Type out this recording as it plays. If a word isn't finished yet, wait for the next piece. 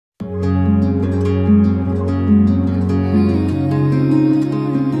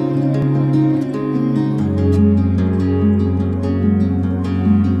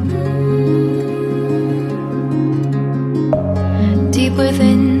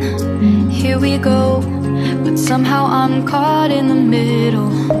here we go, but somehow I'm caught in the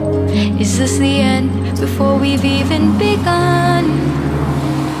middle. Is this the end before we've even begun?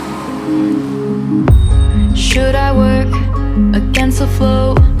 Should I work against the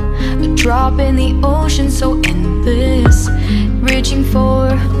flow? A drop in the ocean so endless, reaching for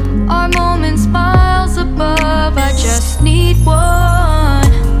our moments miles above. I just need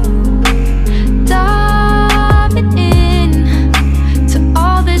one, diving in to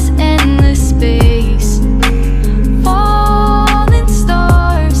all this endless space, falling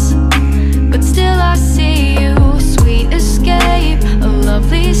stars, but still I see you. Sweet escape, a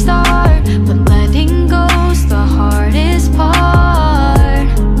lovely start, but letting go's the hardest part.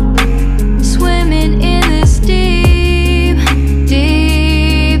 Swimming in this deep,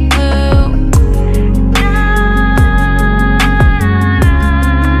 deep blue.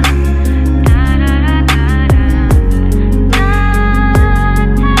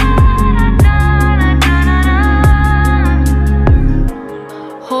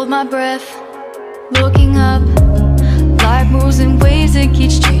 Hold my breath, looking up. Life moves in ways that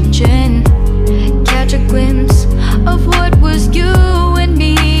keeps changing. Catch a glimpse of what was you and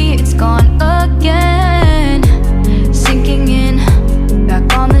me. It's gone again. Sinking in, back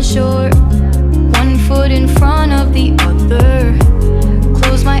on the shore. One foot in front of the other.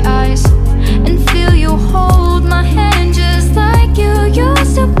 Close my eyes and feel you hold my hand just like you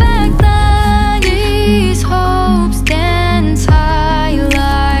used to back then. These hopes dance high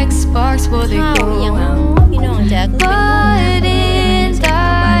like sparks for the go. But in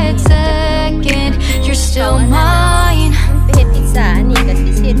that second, you're still mine.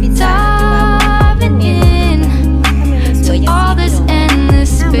 Diving in to all this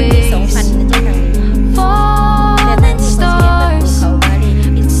endless space, falling stars,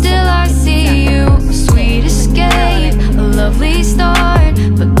 still I see you. Sweet escape, a lovely start,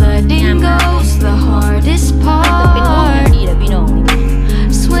 but letting go's the hardest part.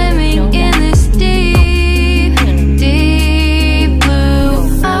 Swimming in this deep, deep blue.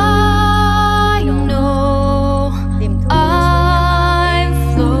 I know I'm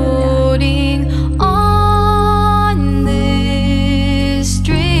floating on this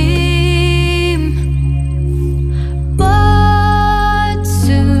dream, but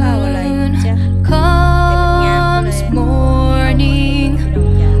soon comes morning.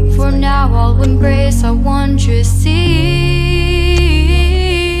 For now I'll embrace our wondrous sea.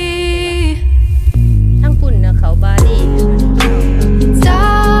 ทั้งปุ่นนะเขาบาลี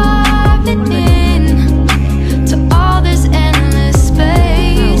Diving in to all this endless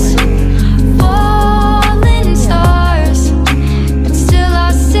space, falling stars, but still I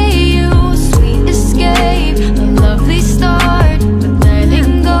see you. Sweet escape, a lovely start, but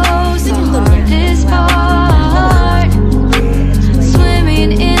letting go's the hardest part.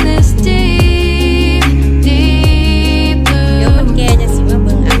 Swimming in this deep, deep เดี๋ยว blue. มันแกจะสิมาเ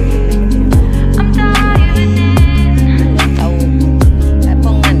บิ่งอ่ะ I'm diving in. เขาแต่พ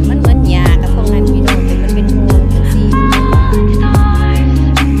วกนั้นมันเหมือนยากับพวกนั้นพี่น้องแต่มันเป็นห่วงจังซี่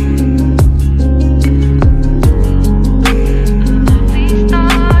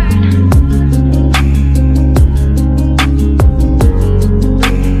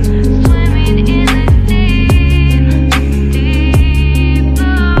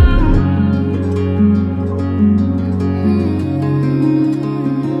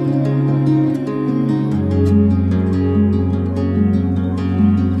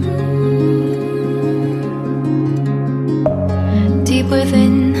Deep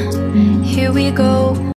within, here we go.